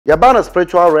Yabana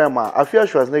spiritual realm, Afia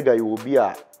Schwar you will be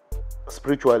a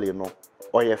spiritually no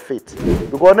or your faith.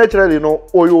 Because naturally no,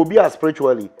 or you will be a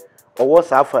spiritually or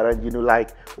what's after and you know like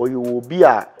or you will be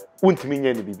a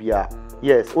untiminya ni bibia.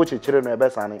 Yes, oche chere no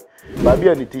ebesane. Ba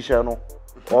bia ni teacher no.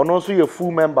 Or no so you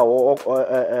full member or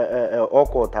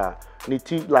quarter.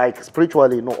 Niti like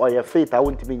spiritually no or your faith I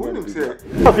won't mean anything.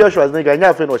 Afia Schwar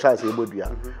nya fe no chance e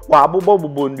bodua. Wa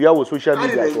abobo ndua wo social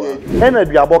media so. Ena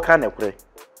duabo ka na kure.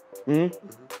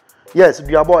 Yes,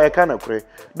 duabo e ka na kure.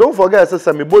 Don't forget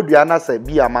say me bodua na say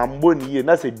bia mambo ni ye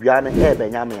na say dua na e be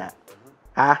nyame a.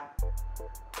 Ah.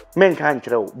 Men kan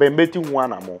kire wo be mbeti hu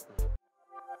anamo.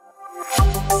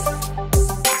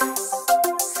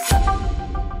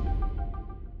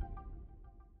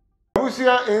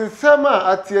 In summer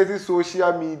at the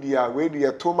social media where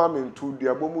the tournament to the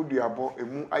abomu diabo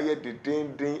emu aye the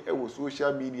den e was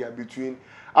social media between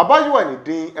abaju and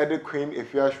the den the Queen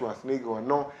Afia Schwar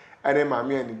no and the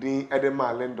mami and the den and the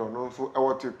malendo no so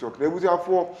our TikTok they was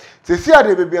for se see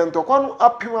ade baby antokwa no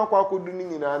apima kwa kodu ni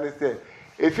nyina ne say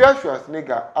Afia Schwar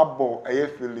abo aye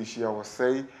Felicia was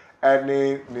say and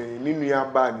ni nua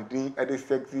ba ni den the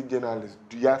sexy journalist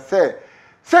dia say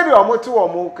the omoto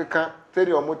omo keka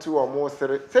Seri omotu omo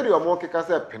sere seri omo keka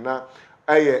se pena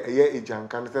eye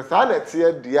ejanka ne se sa na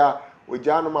tie dia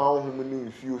oja no ma honhom ni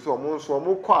nsuo so omo nso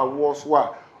omo kwa awo so a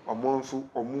omo nso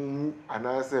omo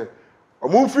anase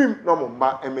omo film no mo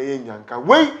mba emeye nyanka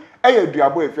wei eye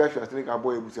duabo Afia Schwar ne ka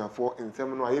boy ebusiafo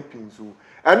nsem no aye pinsu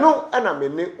eno na me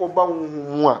ne oba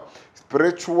honhom a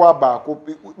spiritual ba ko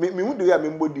me hu de ya me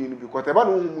mbodi ni because eba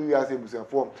no honhom wi ase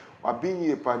ebusiafo wa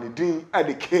binye pa ne din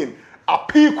King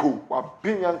Apeeko wa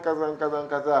binya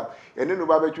nkaza ene no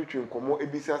ba betwetwe nkomo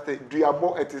ebisa se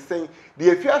duabo etisen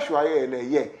de Afia Schwar ye na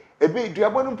ye ebe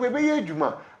duabo no mpo ebe ye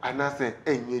adwuma anase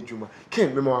enye adwuma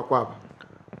ken me ma wakwa aba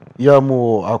ya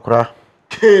mu akra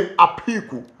ken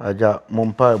Apeeko aja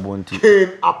mompa ebonti ken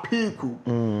Apeeko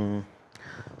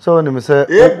so ni me say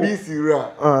ABC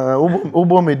ra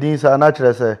ubo medin sa na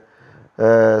kire se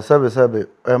sebe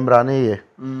embrane ye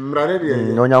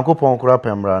de onyankopon kura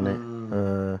pembrane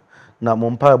na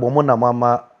mompa ebo mo na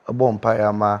mama bompa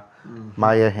ya ma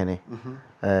ye hene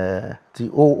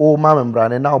ti o mama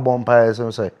mbrane na bompa ya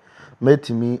se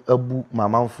metimi abu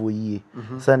mamanfo yie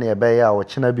se na ebe ya o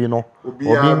chena bi no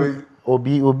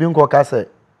obi nko ka se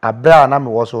abra na me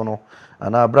wo so no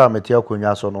ana abra meti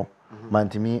akonya so no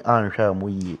mantimi anhwa mo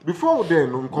yie before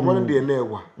then no nkomo no de na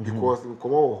ewa because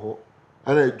nkomo wo ho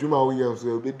ana adwuma wo ye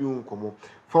so obedi nkomo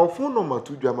phone number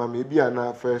 2 dwama me bi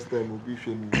ana first time obi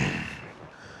hwe ni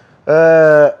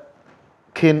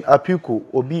King Apeeko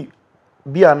obi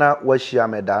biana washia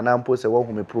meda na mpo se wo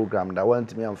hume program da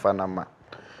wantimi amfa na ma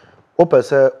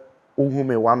opese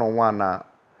uhume one on one na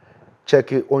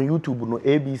check it on YouTube no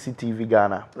ABC TV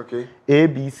Ghana. Okay.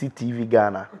 ABC TV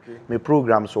Ghana. Okay. Me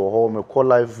programs or ho me call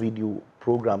live video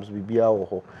programs bibia or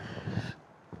ho.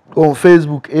 On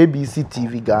Facebook ABC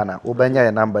TV Ghana obanya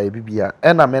your number bibia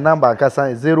ena me number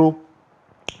akasa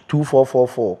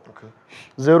 02444 okay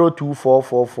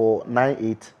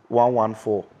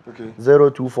 02444981114 okay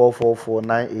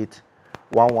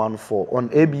 02444981114 on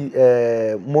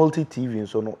multi TV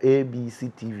so no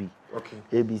ABC TV okay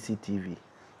ABC TV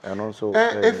and also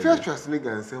Afia Schwar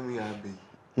nigga nsem ya be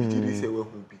did say we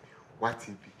hu bi what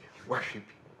TV what hwe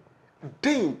bi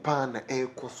den pa na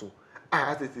ekoso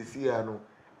as it is here no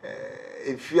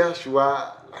Afia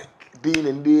Schwar like day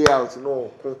and day out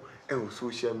no ko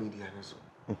social media so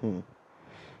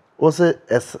also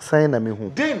sign na me hu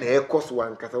den na ekoso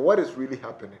one kasa what is really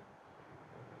happening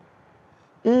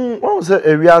what say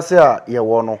ewiase a ye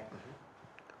wo no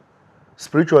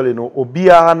spiritually no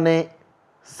obia ne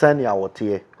sania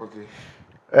wote okay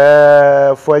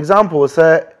for example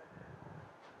say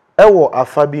ewo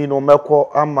afabi no meko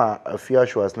ama Afia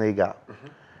Schwar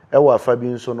ewo afabi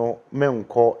nso no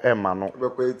menko ema no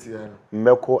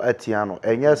meko atia no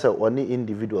enye se oni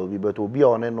individual bi but obi a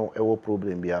one no ewo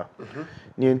problem bia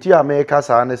ni nti America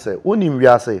sa ne se oni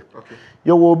wiase okay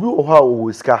ye wo obi o ha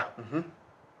o ska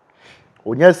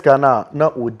onya ska na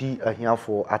odi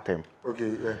ahiafo atem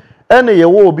okay yeah ene ye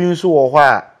wo obi nso wo ho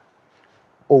a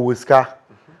o ska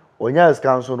onya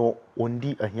ska nso no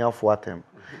ondi ahiafo atem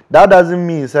that doesn't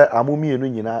mean say amumi enu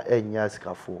nyina enya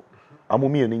skafo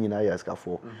amumi enu nyina ya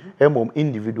skafo emom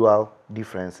individual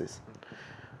differences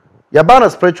yabana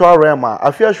spiritual realm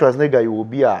Afia Schwar you will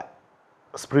be a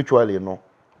spiritually no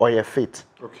or your faith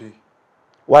okay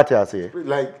what I say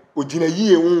like ojina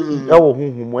yie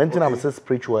hunhum entina am say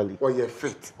spiritually or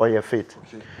your faith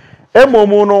okay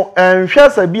emom no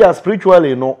enhwesa bi a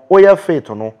spiritually no or your faith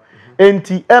no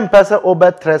enti empesa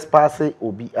obe trespass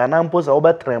obi anampo sa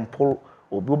obe trample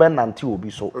obi obe nante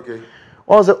obi so okay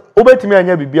Also, obetimi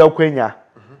anya bibia kwanya.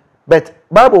 But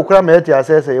Bible kura me eti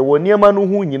asese ye woni ema no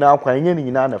hu nyina kwan nye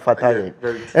nyina na fata ye.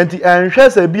 Enti anhwe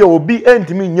se bia obi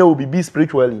entimi nya obi bi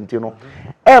spiritually nti no.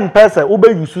 Person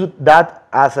obe use that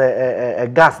as a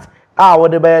gast.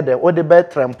 What the be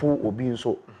trample obi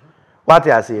nso. What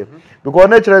I say? Because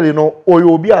naturally no or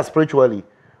you be as spiritually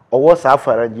or what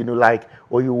suffer and you know like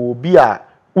or you will be a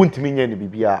untimi nya ni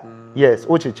bibia. Yes,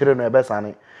 o chechire no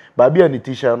ebesane. Ba bia ni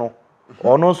teacher no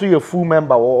or no so you full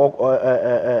member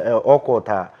or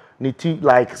quarter. Niti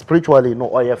like spiritually no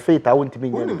or your faith I won't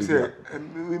mean you say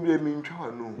we mean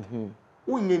no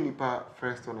unye nipa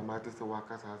first on the matter say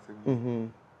waka say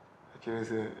actually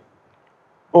say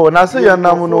oh na say ya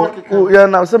na no ya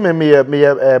na say me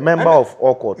member of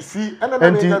Occult see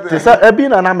and te say e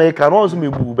na na me can also me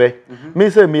bube me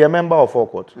say me a member of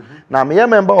Occult na me a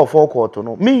member of Occult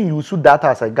no me use that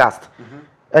as a guest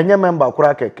enye member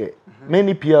kura keke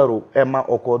many PRO Emma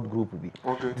Occult group bi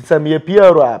te say me a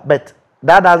PRO but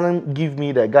that doesn't give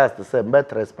me the gas to say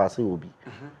better trespass will be.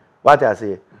 What I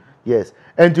say? Yes.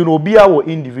 And to know be our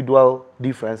individual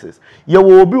differences. You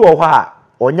will be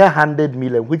on your 100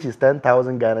 million, which is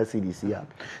 10,000 Ghana cedis here.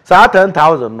 So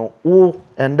 10,000 no. Oh,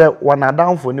 and that one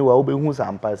down for new will be who's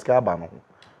and Pascabano.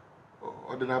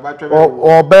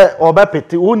 Or be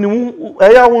petty. Only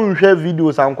I won't share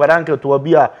videos and quadanka to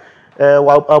be a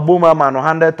boomer man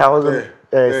 100,000.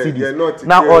 CDs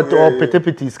now or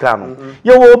petty scan.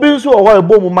 You will be so a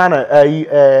bomb man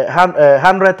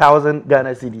 100,000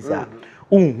 Ghana CDs.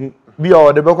 Be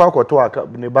all the bank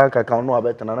account no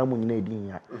better than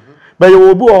I'm but you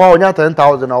will be all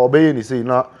 10,000 or obey any say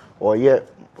no or yet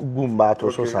boom battle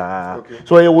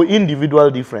so you will individual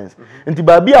difference. And to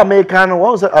be American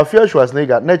once Afia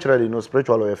Schwar naturally no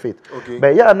spiritual or faith.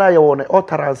 But yeah, now you want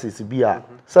utterances be a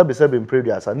sub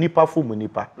previous a nipa fumu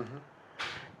nipa.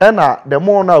 The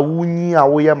more na wunyi a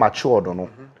we matured no.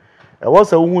 E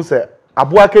was a who say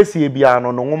aboa kese bia no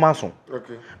no ngoma so.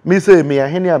 Okay. Me say me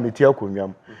ahene a meti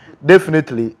akonwam.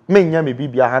 Definitely me nya me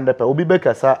bibia 100 per obi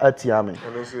bekasa atia me.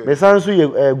 Me sanso ye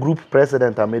group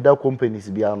president a meda companies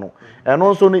bia no. And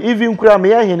also no even kura me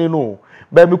ahene no.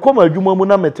 But me come adwuma mu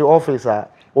na mete office a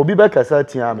obi bekasa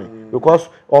atia me because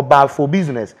oba for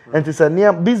business and it's a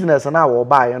near business na wo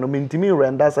buy no mentimi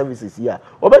render services here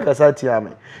obekasa atia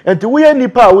me and we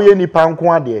nipa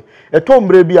nko ade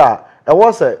etombre bi a e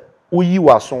wo se uyi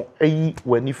waso eyi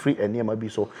wani free enema bi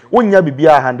so wonya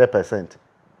bibia 100%.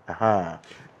 Aha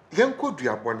yenko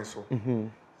duabone so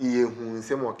iye hu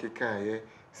nsem okeka ye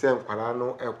se nkwara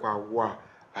no ekwa wo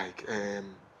like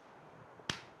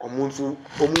omunsu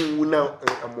omuna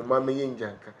amoma me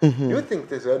yenjanka. You think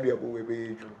this aduabo we be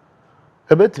adwuma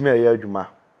ebetimi aye adwuma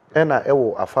ena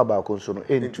ewo afa ba ko so no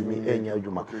entumi enya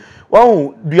adwuma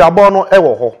wahu duabo no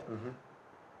ewo ho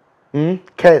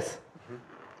case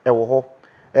ewo ho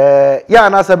ya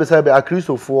na sabe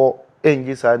akristofo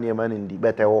enji sa ne ma ndi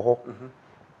beta ewo ho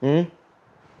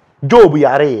Job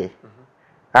yare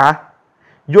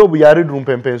Job yare drum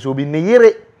pempenso bi ne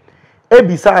yire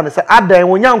ebisa ne se adan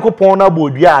wonyankopon na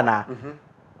bodua na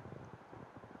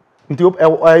nti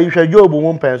hwe Job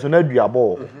won penso na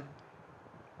duabo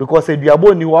because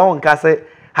duabo ni wa won ka say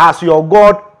has your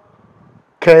God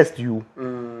cursed you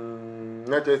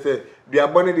na je say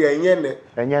duabo ne de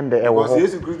enyende ewo because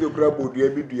Jesus Christ kura bodua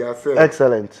bi dua say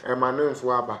excellent emanu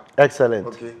nso aba excellent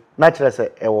okay na kire say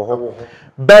ewo ho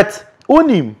but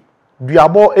onim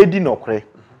duabo edi nokre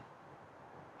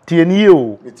tieni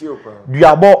o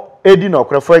duabo edi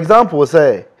nokre. For example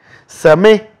say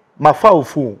me mafa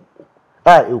ofu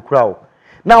ekura o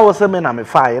na wo se me na me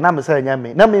fa na me say nya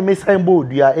me na me san bo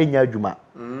dua enya adwuma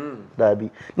dabi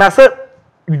na se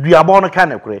duabo no ka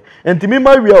nekre enti me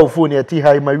ma wia ofu ne eti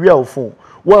hai ma wia ofu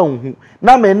wanhu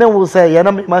na me ne wo say ya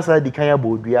na me masa di kan ya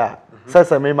bo dua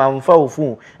sasa me ma mfa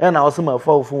ofu na wo se ma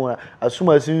fa ofu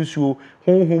asuma sinsuo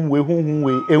hunhum we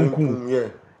enku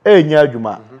enya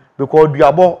adwuma because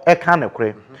duabo e ka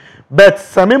nekre but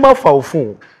same ma fa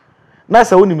ofu na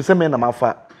se wonim se me na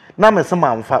mafa na me se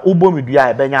ma mfa ubo me dua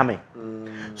e benya me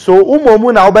so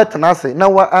umomu na obetena se na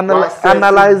wa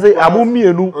analyze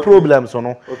amumienu problems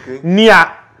no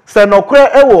nia se nokre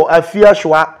ewo Afia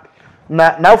Schwar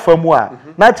na famu a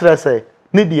na kire se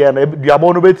ni de na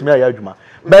duabo no betimi aya adwuma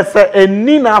but se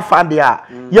eni na afade a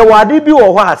ye wade bi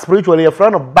wo ho a spiritually your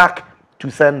friend back to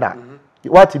sender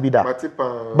what be that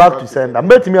back to sender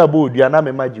betimi abo odua na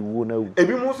me magi wo na wu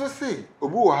ebi mo so se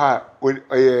obi wo ha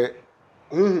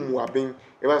hunhum waben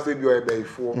e ba se bi o ebe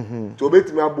ifo so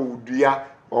betimi abo odua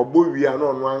obo wia na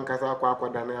onu ankasa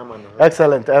akwadane ama no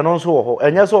excellent eno nso wo ho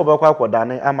enye so obekwa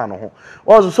akwadane ama no ho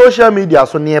also social media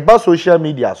so ne ba social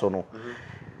media so no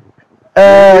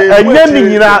enye ni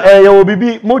nyina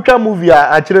obibi motwa movie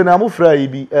a kire na mofra yi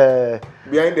bi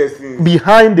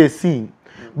behind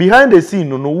the scene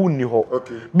no wunni ho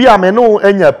bi ame no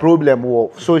enya problem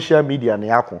wo social media na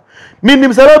yako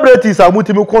minim celebrities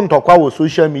amutimi kontokwa wo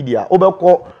social media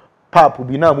obekọ pap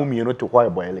bi na amumie no to kwa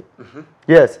boyle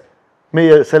yes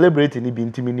me celebrity ni bi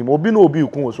ntimi nim obi no obi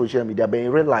ku wo social media but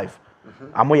in real life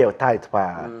amoye tight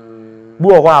pa bu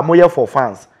ho amoye for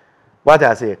fans what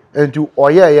I say and to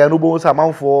oye no bo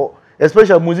say for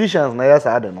especially musicians na yes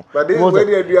ade no but when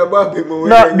they do about people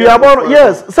na duabon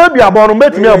yes say duabon no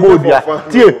metimi abodua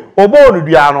tie obo no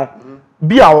dua no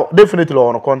bia definitely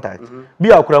on contact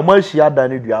bia kura mo ahia da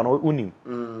ne dua no unim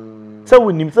say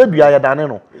unim say dua ya da ne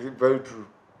no is it very true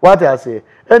what I say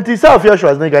enti say Afia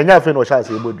Schwar ne ga nya afi no sha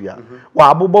say bodua wa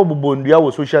abobo ndua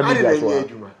wo social media so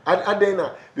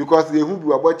adena because they who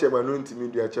do about chairman no ntimi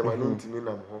dua chairman no ntimi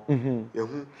nam ho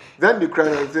ehu then the cry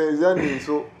and say then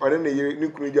so ore na ye ni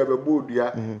kunu dia be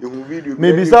bodua ehu video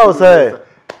maybe say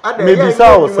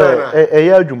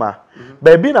eya adwuma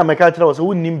ba bi na meka kire wo say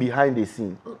wonnim behind the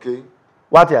scene okay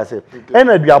what I say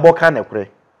ena duabo ka na kure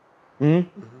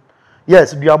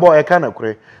yes duabo e ka na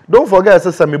kure don't forget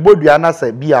say me bodua na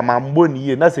say bia mambo ni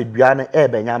ye na say dua na e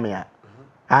benyame a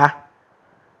ha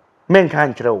men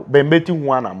kan kire wo be mbeti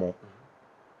hu anamo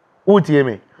utie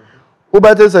me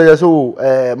ubate say yeso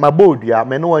mabodua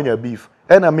me no wanya beef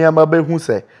ena me amabe hu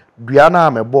say dua na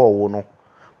me bo wo no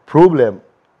problem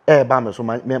ba me so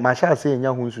ma sha say nya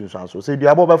hu nsunsanso say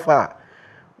dua bo be fa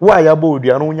wa ya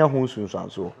bodua no nya hu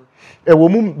nsunsanso wo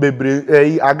mu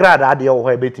bebre agrada ade wo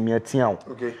ho betimi atia wo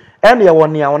okay ene ye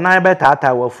woni a wonan be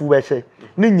tata wa fu be hye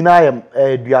ni nyina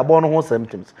ye dua bo no ho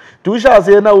symptoms tu sha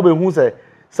say na wo be hu say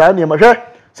sa ne ma hwe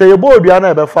say ye bodua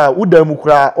na be fa udam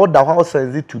kura oda ho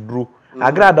sense to duro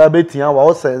agrada betia wa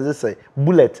o sense say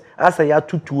bullet asa ya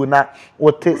tutuo na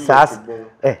wote sas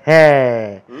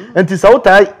enti sa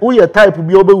wo ye type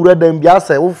bi obewura dam bi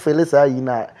asa wo feel say yi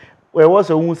na we was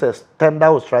a who says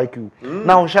tender will strike you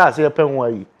now sha say pen wa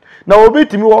yi na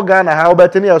obetimi wo Ghana ha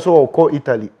obetini ya so okọ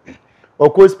Italy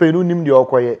okọ Spain unim de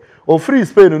okoye o free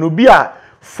Spain no bia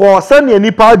for sane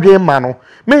nipa adwen ma no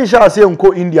me sha say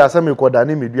nko India say me koda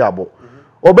ne meduabo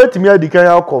obetimi adikan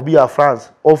ya okọ bia France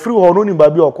o free ho no nimba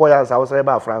bia okọ ya sa wo say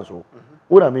ba France o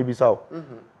una me bi saw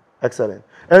excellent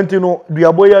enti no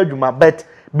duabo ya adwuma but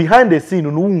behind the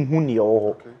scene no unhu ne o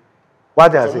ho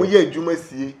what I say mo ye adwuma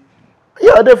sie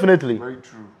yeah definitely very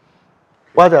true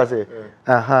what I say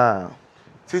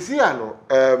sisi ano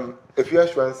Afia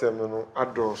Schwar nsem no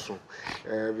adoso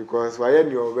because why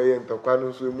ni obeye ntokwa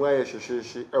no so emu aye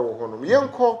hyehyehe ewo ho no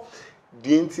yenko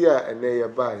dent a ene ye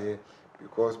ba ye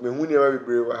because me hu ni ma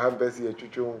bebre wa hampesi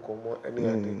atwetwe nkomo ene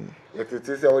ade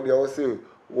yetete se wo de wo se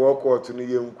wo court no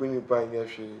ye nkuni pa nya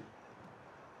hwe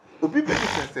obi be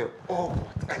se oh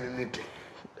what ene ne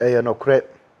de no kre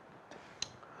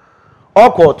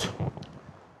occult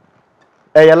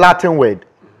a Latin word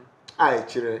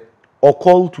chire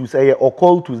occultus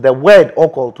occultus the word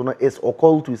occult no is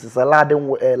occultus is a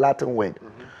Latin word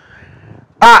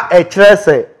a chire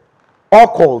say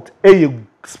occult a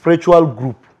spiritual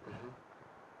group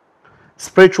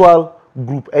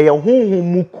a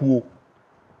honhom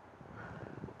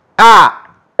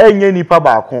enye nipa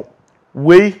baako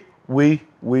we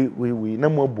na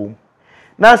mo bom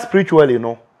na spiritually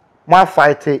no ma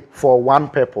fight for one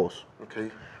purpose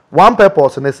okay one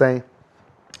purpose ne saying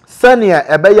sania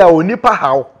ebeya onipa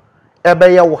haw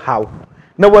ebeya wo haw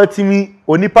na watimi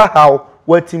onipa haw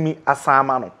watimi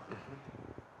asama no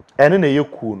ene na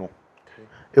yeku no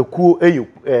eku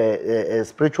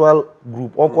spiritual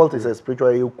group occult is a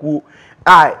spiritual yeku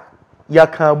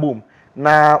yaka bom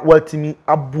na watimi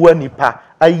aboa nipa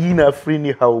ayi na free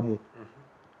ni haw mu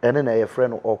ene na ye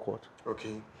friend occult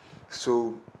okay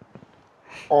so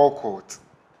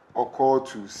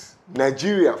occultus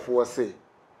Nigeria for say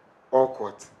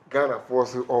occult Ghana for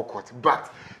say occult but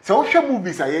so show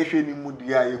movies aye hwe ni mu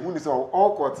dia ye hu ni so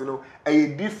occult no a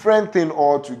different thing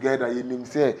altogether ye nim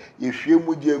say ye hwe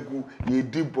mu dia gu ye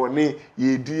di bone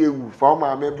ye di ewu fa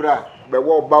ma mebra be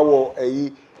wo ba wo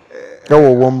ayi no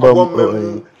womba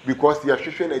because ye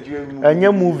hwe Nigeria movie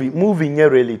anya movie nya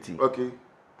reality okay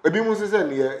ebi mu say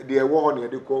ne de wo ho ne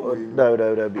de ko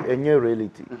da bi anya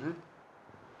reality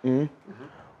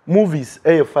movies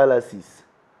fallacies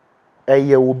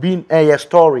obi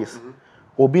stories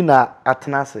obi na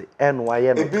atenase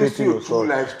waye no creating true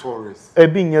life stories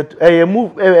ebi nye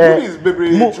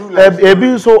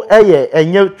ebi so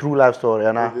enye true life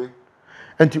story na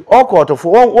enti occult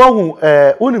for won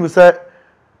unim say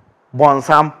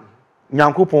bonsam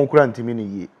nyankopon kura ntimi ne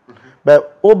yie but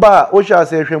oba o sha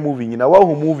say hwe movie nyina wa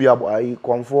hu movie ayi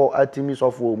konfo atimi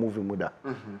sofo movie muda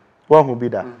one who be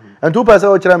that. And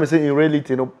 2% of children say in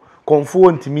reality, no,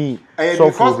 conform to me. So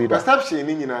because perception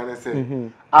in you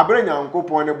say, I bring your uncle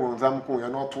point bones, I'm going, you're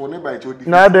not to by your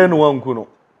now then one kuno.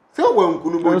 So one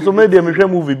kuno, so maybe I'm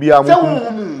movie be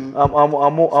amukum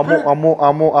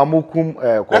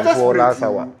control last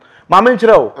hour. Mama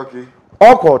Chiro, okay.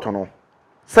 All quarter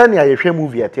send ya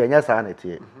movie at your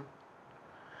sanity.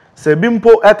 Se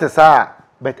bimpo etesa,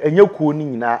 but enye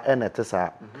kuni na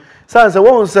enetesa. Sanse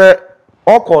won say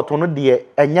okoto no de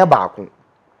enye baako.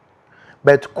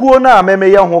 But kuo na meme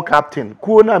ye ho captain,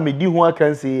 kuo na medi ho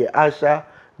akansi Asha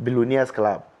Billionaires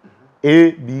Club.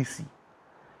 ABC.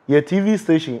 Ye TV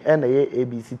station and ye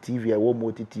ABC TV, wo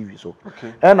multi TV so.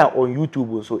 And on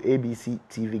YouTube so ABC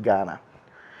TV Ghana.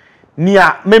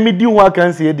 Nia meme di ho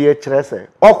akansi de kire se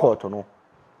okoto no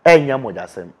enye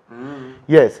modasem.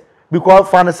 Yes. Because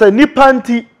fan say ni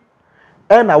panty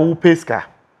na wo peska.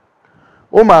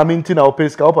 O ma minti na wo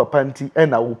peska, o papa nti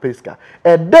na wo peska.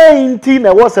 E den nti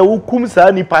na wo se wo kum sa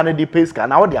ni pa ne di peska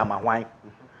na wo de amahwan.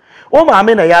 O ma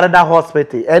me na yareda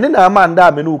hospital. Eni na ma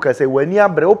nda me no ka say wani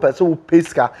abre wo pese wo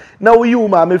peska na wo yi wo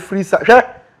ma me free sa. Hwe.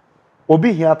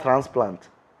 Obi here transplant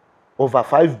over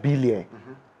 5 billion.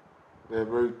 Yeah,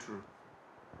 very true.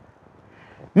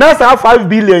 Now, 5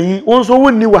 billion, he also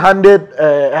won't need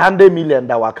 100 million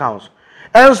that accounts.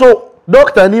 And so,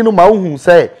 Dr. Nino Mahu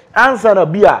say, answer a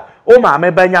beer, oh, my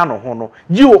banyano hono,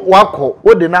 you wako,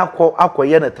 what the now call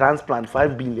acquire transplant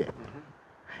 5 billion.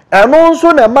 And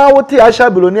also, the Mawti Asha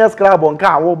Billionaires Club on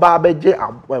car, oh, Babe J.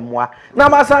 Amwa. Now,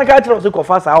 my son catch us to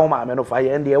confess our man of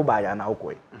fire and the Obaya and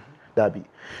Alcoy. Dabi.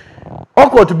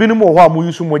 Oko to be no more who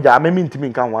use Moja, I mean to me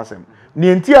can once him.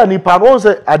 Nientia Nipan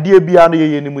also a dear beyond the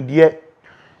Yenimudia.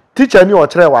 Teacher ni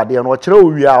ochre wade no ochre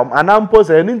owia anampo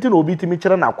se eni ntin obi timi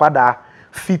kire na kwada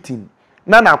fitting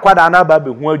na kwada na ba be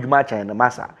hu adwuma chan ne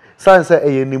masa sanse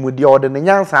eye nimude ode ne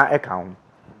nyansa eka ho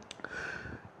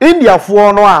India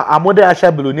fo no a amode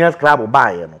Asha Billionaires Club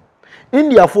baaye no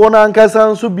India fo no ankasa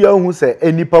nso bia hu se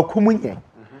enipa kumunye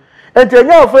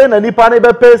entenya fo na nipa ne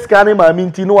be peska ne ma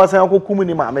minti no wasan kokum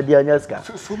ni ma me de anya ska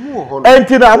so mu ho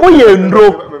enti na mo ye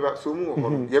ndro so mu ho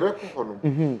ye be ko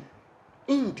no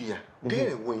India.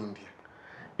 They were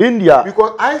India.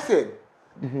 Because I said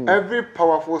every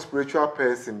powerful spiritual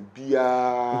person be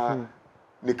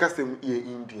the custom in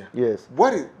India. Yes.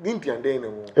 What is India then?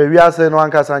 We are saying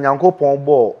one cast and Yankopon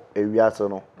ball, we are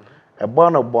saying a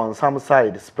born upon some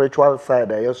side, spiritual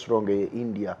side, I are strong in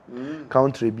India.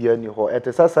 Country be any ho. At a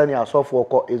Sassani, a software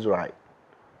called Israel.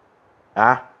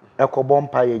 Ah, a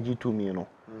cobompa G2 mino.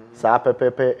 Sa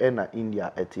pepe and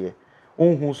India at ye.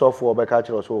 Who software by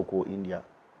catcher or so called India.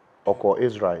 Oko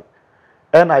Israel.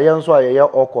 And I answer a year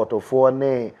oko to 4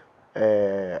 ne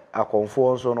a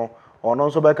conform so no or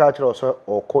non so by catcher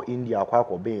or co India quack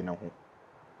be no.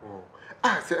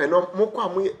 Ah, say no more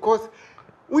cause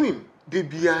winning the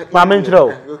beer.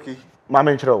 Mamentro. Okay.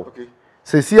 Mamentro. Okay.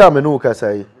 Cecilia Menuka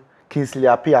say Kingsley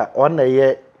appear on a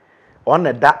year on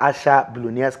a da Asha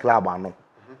Billionaires Club ano.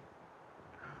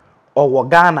 Or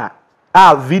Ghana.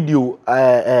 Video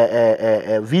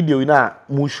video ina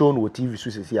mu show no TV so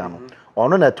sesi ano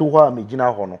ono na to ho a me gina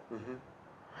ho no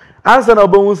ansa na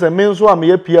obahu se me nso a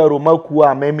me PR maku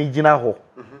a me gina ho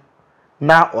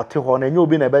na ote ho na nya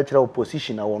obi na be kire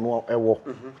opposition na wono ewo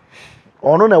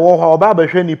ono na ewo ho oba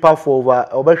behwe nipa for over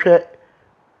obehwe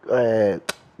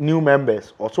new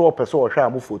members also a person ohwe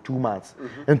am for 2 months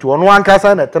into ono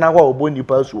ankasa na tena ho obo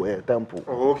nipa so temple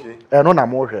okay eno na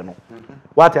mo hwe no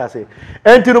what I say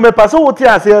enti no me paso what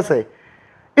I say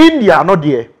India no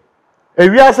de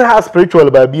ewiase ha spiritual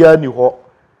babia ni ho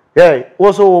yeah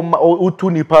also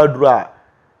utu nipa duru a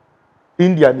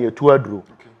India na etu aduru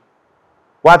okay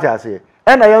what I say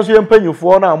and I yanso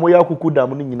yempanyufo na amoya kuku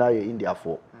dam ni nyina ye India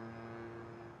for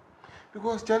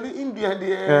because Charlie India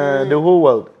the whole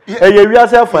world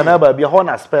ewiase afana babia ho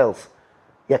na spells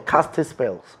ye cast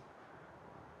spells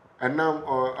and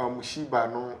now Shiba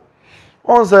no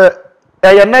on say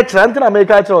natural antina make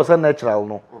actual say natural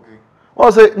no okay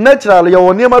o say natural ye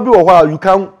won niam bi wo ho you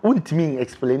can untimi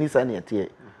explain it na tie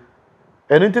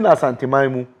anything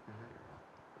asanteman mu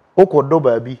okodo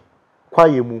ba bi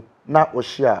kwaye mu na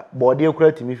ohia bode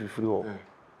ekura timi fifiri ho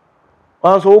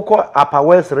on so ukọ Upper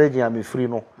West region am free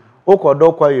no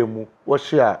okodo kwaye mu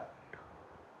ohia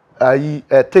ayi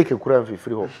take ekura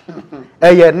fifiri ho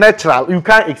natural you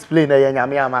can't explain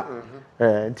nyame ama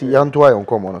nti yanto ayo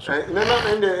nkomo no so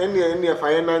na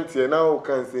finance na o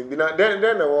kan se bi na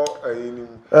then wo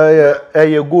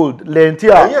ayi gold lenti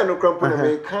a ayi no krampo na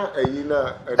me ka ayi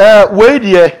na we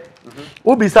die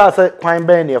obi sa se kwan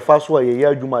ben ne fa so ayi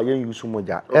adwuma yen yusu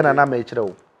moja na me kire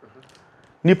wo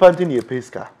nipa nti ne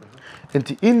peska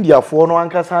nti India fo no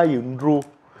ankasa ye ndro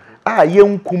a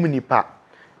yenkum nipa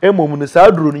emom no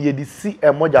saa duro no ye di si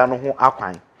emoja no ho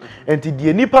akwan enti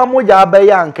die nipa moja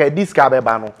abeya anka diska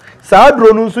beba no saa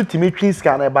duro no nso timi twi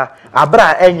ska na ba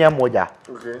abra enye moja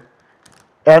okay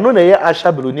eno na ye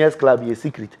Asha Billionaires Club ye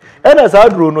secret ena saa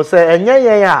duro no se enye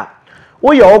yen a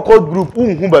wo ye okod group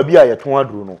unhu ba bi a ye ton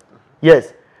aduro no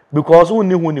yes because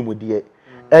unni hu ni mudie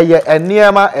eye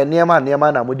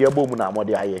eniema na mudie bom na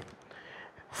mode aye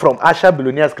from Asha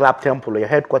Billionaires Club Temple your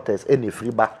headquarters any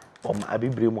free ba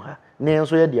abibre mu ha ne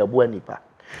nso ye de abo anipa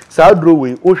saa duro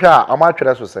we o hwa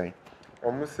amatwere so sen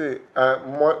say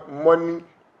money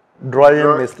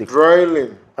drawing mistake drawing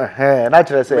na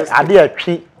kire say ade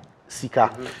atwi sika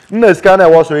na sika na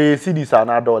wo so ye cedis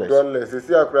na dollars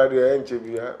see akura de enche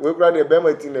bia we kura de be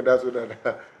mati ne da so da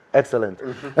excellent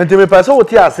enti me pese wo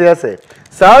ti ase ese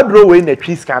saa duro we na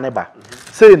twi sika ne ba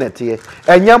sei na tie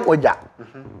enyam oja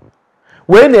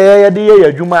we na ye de ye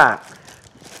adwuma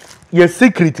ye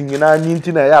secret nyina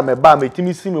nyinti na ya me ba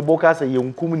metimi si me boka say ye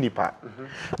nkum nipa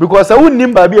because a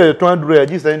wonnim ba bia ye ton aduro ya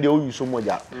gisa ndi o yusu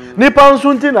moja nipa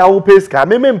nso nti na wo peska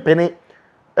me mpene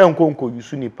enkonko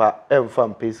yusu nipa emfa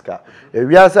mpeska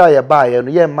ewiasa ye ba ye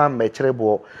no ye ma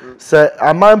mmekyerebo se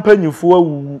amampanyufo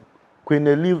awu Queen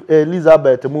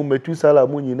Elizabeth mu metusala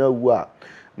mu nyina wu a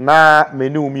na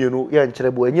meni umienu ye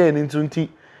nkyerebo enye ni ntunti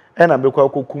ena mekwa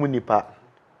kokum nipa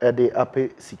ede ape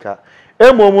sika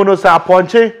emomu no sa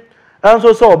ponche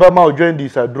anso so obema odwen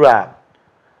disadru a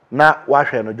na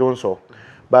wahwe no jonso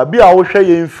ba bia wo hwe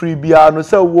ye mfiri bia no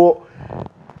se wo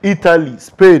Italy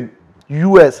Spain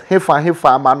US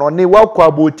hefa ma no ne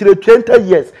wakwa bo tire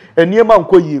 20 years eniema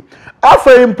nkoyi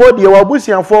afa impo de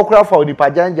wabusianfo kra fa onipa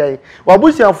janjan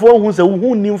wabusianfo hu se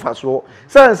hu nim faso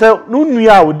sense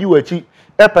nunu a odi wachi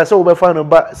e pese wo be fa no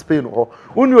ba Spain ho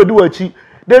unu odi wachi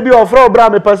de bi ofra obra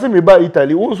me pese me ba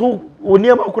Italy unso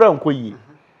oniema kra nkoyi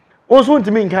unso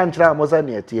ntimi nka nkyra amoza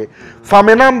ne etie fa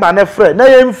me number ne frɛ na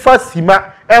ye mfa sima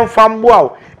emfa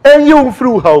mboa enyi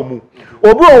umfiri ha mu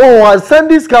obi owo send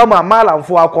this camera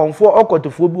malamfo akonfo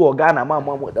okotofo bi ogana ma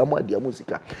amadi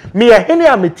amusika me ye hene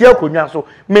a metie akonwa so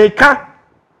me ka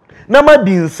na ma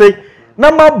dinse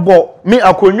na ma bo me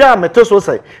akonwa a mete so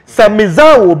se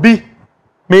meza obi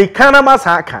me ka na ma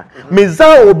saka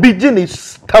meza obi gini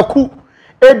taku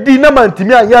edi na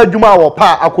mantimi anya adwuma wo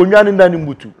pa akonwa ne ndani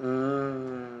mutu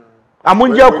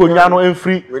amunja akonwa no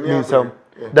emfiri ninsam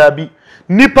dabi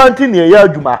nipa nti ne ya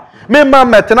adwuma me ma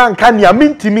metena nka ne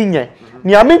amintimi nye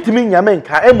ni amintimi nyame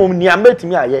nka emom ni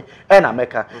ametimi aye e na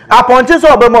meka aponche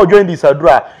so obema ojoin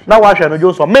disadura na wahwe no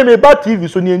jo so me ba TV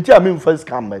so ni enti amemfa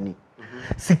scam mani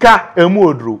sika emu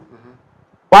odro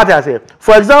what I say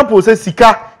for example say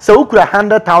sika say ukura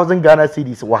 100,000 Ghana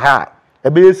cedis wa ha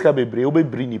ebe sika bebre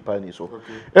obebri nipa ni so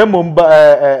emom ba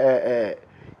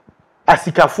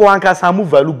asikafo anka samu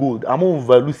value gold amon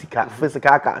value sika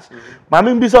physical cash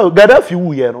mama mbi so Gaddafi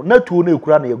wu ye no na tuo na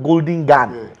ekura na golden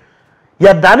gun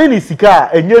ya dane ni sika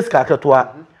enye sika ketoa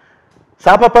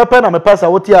sa papa na me pasa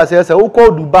woti ase wo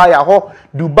call Dubai aho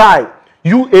Dubai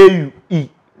UAE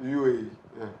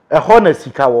na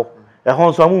sika wo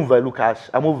so amon value cash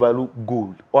amon value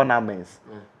gold ornaments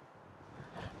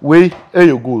we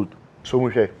your gold so mo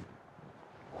hwe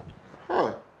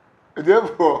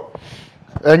therefore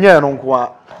enye no nko a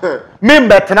me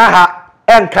mbetena ha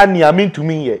enka ni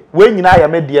amintumi ye we nyina ya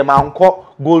me de ma nko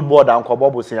gold board anko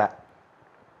bobosia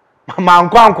ma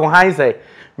nko han say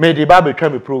me de ba betwa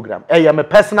me program ya me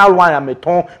personal one ya me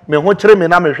ton me ho kire me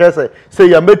na me hwe say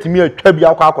ya metimi atwa bi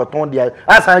akoton de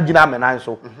asan gina me nan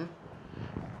so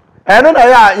eno na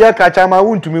ya kacha ma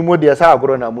wuntumi mo de sa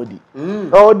agoro na modi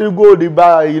o de gold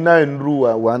ba ina nru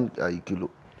 1 kilo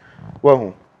wa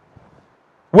hu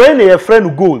when your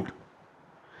friend gold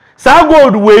sa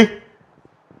gold way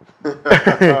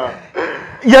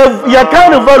ya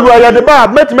kind of value ya de ba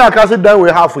met me aka sit down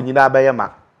we half nyina abaye ma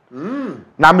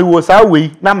na me wo sa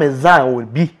we na me zan o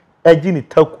bi agi ni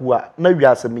taku a na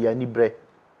wiase me ya ni bre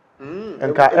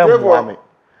enka emwa me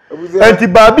enti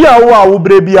ba bia wo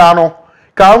bre bia no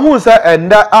ka hu sa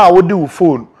enda a wo de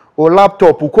phone o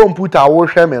laptop o computer wo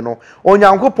hwe me no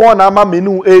onyankopon na ama me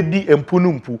nu edi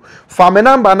empunumpu fa me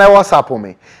number na WhatsApp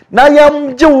me na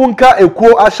yam je wonka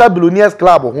ekuo Asha Billionaires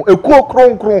Club ho ekuo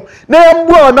kronkron na yam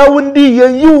bua na wundi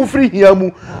yen yi free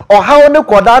hiamu o hawo ne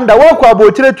kodanda wo kwa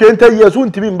abotire 20 years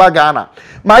untimi mba Ghana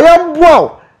ma yam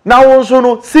bua na wo so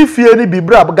no sifie ni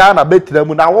bibra Ghana betira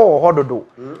mu na wo hododo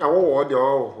awo wo de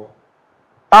wo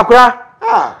akwa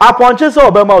aponche so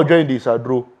obema o join this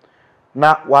adro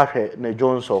na wahwe ne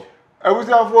Johnson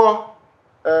abusafo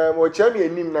mo chami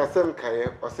enim na sem kaye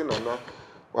ose nana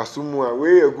wasumu a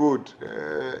we good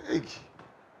eki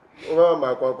o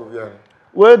ma kwa ko bia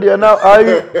Where they now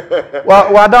I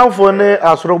wa down for ne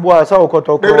asrobo asa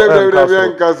okotoko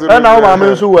enkaso. And now ma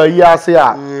me so wa yi ase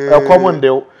a e common de.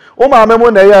 O ma me mo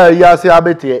na ya yi ase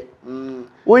abete.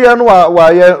 Wo ye no wa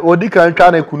ye odi kan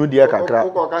twa na kunu de kakra.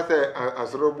 Ko ka se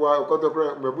asrobo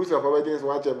okotoko mebusa fa ba jinso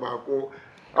wa che mako.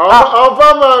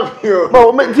 Mama mio.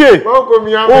 No, me tie.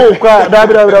 Oh, kwa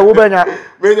da wo benya.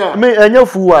 Me enya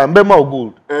fuwa mbe ma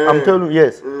gold. I'm telling you,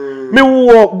 yes. Me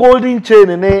wo golden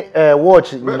chain ne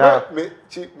watch na. Me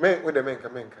with the menka.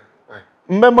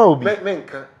 Mbe ma obi.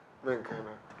 Menka na.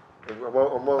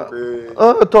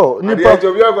 To nipa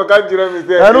jobi akoka jira mi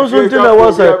se.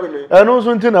 Enu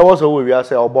sunti na was we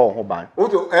ase obo ho ban.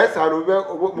 Oto esa no be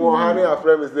mo ha ne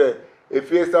afre mi se.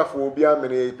 Efiesa for obi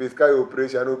amene pesca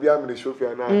operation obi amene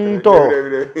chauffeur na. And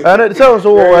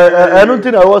so enu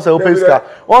tin na was o pesca.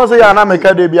 Won say ya na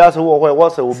meka de bia so wo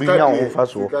was obi nya ho fa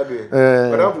so.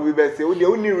 But we be say we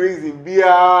only reason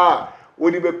bia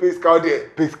we be pesca de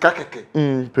pesca keke.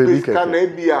 Pesca na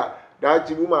bia da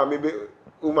chibu ma me be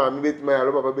bet my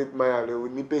alo papa bet my alo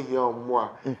ni pe hia omo a.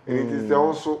 And it is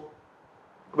also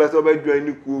best obedwan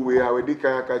ni ku we a we di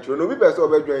kan aka chiro no bi best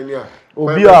obedwan ni a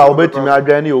obi a obetimi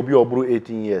adwan ni obi oburu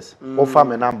 18 years o fa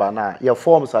me number na your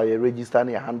forms are register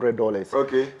na $100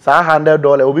 okay sa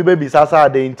 $100 obi be bisa sa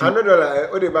dent $100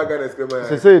 o de baga na skema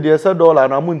say the $1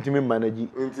 na mu ntimi manage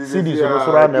cedis no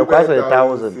so ra na kwa say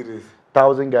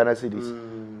 1000 Ghana cedis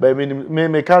but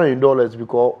me carry in dollars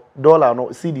because dollar no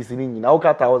cedis ni nyina o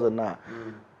ka 1000 na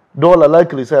dollar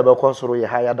likely say be consoro ye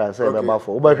higher than say be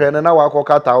bafo o be hwe na wa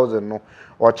akoka 1000 no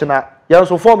o china yan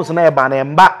so forms na e ba na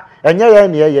mba enye ye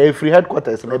ne ye free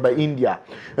headquarters na be India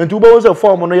nti ubo won say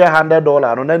form no ye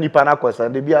 $100 no na nipa na kwesa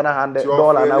de bia na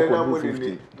 $100 na ko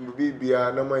 50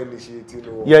 bibia na mo initiate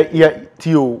no ye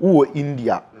tio wo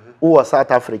India wo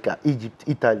South Africa Egypt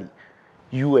Italy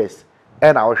US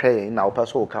and I hwe na o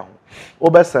person ka ho o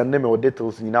be send me o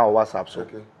details ni na WhatsApp so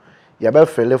ye be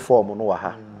fill form no wa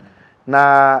ha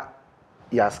na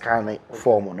ya scan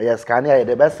form no ya scan ya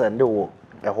de be send wo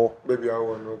eho baby I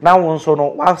want na won so no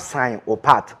wa sign o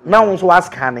part na won so wa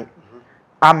scan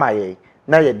amaye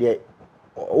na ye de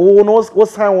wo no wo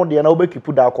sign wo de na wo be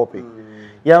keep that copy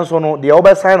yan so no de wo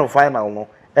be sign no final no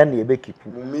and ye be keep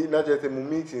mummy na just mu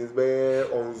meetings be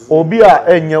on Zoom obi a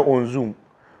enye on Zoom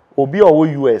obi a wo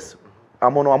US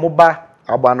amono amoba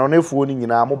abano nefuo ni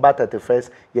nyina amoba 31st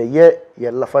ye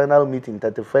final meeting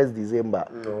 31st December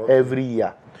every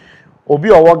year obi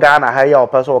owo Ghana ha ya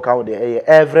opeso account dey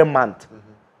every month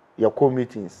your co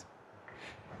meetings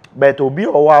but obi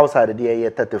owo outside dey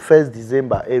 31st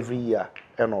December every year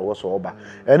and owo so oba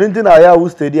anything na ya wo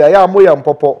steady ya amoya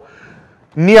mpopo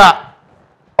nia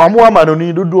omo amano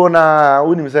ni dudu na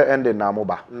unim say ending na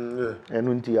amoba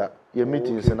enu ntia ye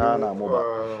meetings na amoba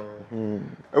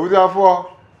ebudafo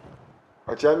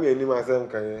achami eni masem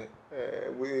kan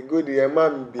we go the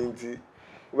man binti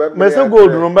me say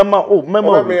gold no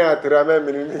mema me atra me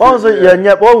mini on say ye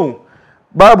nya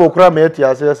Bible kura me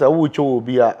etia say wo cho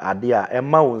obi a ade a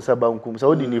emma won sa bankum say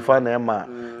odi nifa na emma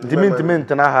ntimi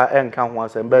ntena ha enka ho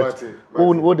asem but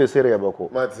wo de serious beko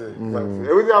mate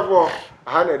ebudafo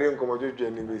ha na de nkomodwedwe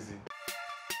ni bezi